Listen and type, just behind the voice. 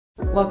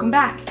Welcome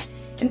back.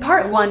 In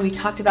part 1, we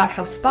talked about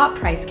how spot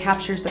price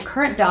captures the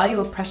current value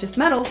of precious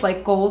metals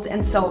like gold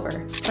and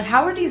silver. But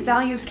how are these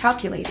values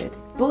calculated?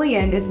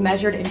 Bullion is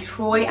measured in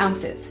troy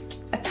ounces,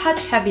 a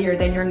touch heavier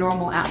than your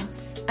normal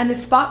ounce. And the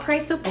spot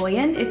price of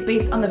bullion is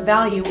based on the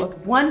value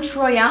of 1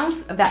 troy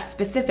ounce of that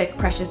specific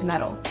precious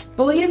metal.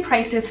 Bullion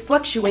prices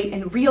fluctuate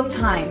in real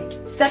time,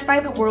 set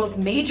by the world's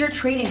major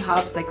trading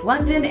hubs like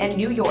London and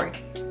New York.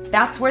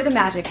 That's where the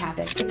magic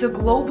happens. It's a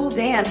global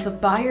dance of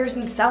buyers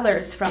and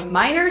sellers, from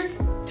miners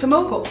to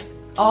moguls,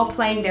 all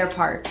playing their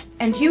part.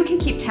 And you can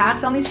keep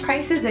tabs on these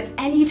prices at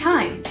any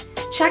time.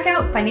 Check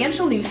out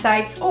financial news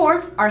sites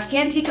or our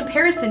handy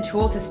comparison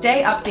tool to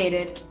stay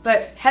updated.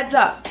 But heads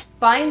up,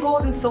 buying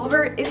gold and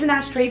silver isn't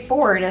as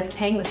straightforward as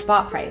paying the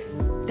spot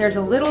price. There's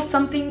a little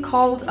something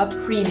called a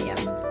premium.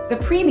 The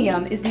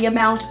premium is the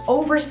amount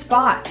over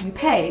spot you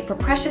pay for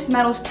precious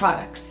metals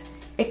products.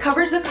 It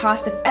covers the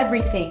cost of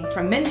everything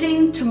from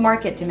minting to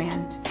market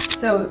demand.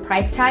 So the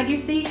price tag you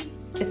see,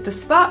 it's the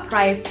spot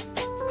price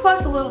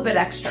plus a little bit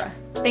extra.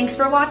 Thanks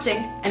for watching,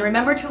 and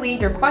remember to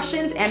leave your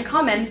questions and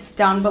comments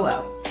down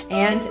below.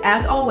 And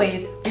as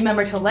always,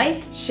 remember to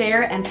like,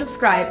 share, and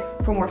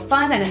subscribe for more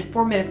fun and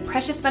informative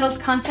precious metals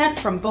content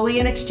from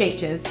Bullion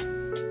Exchanges.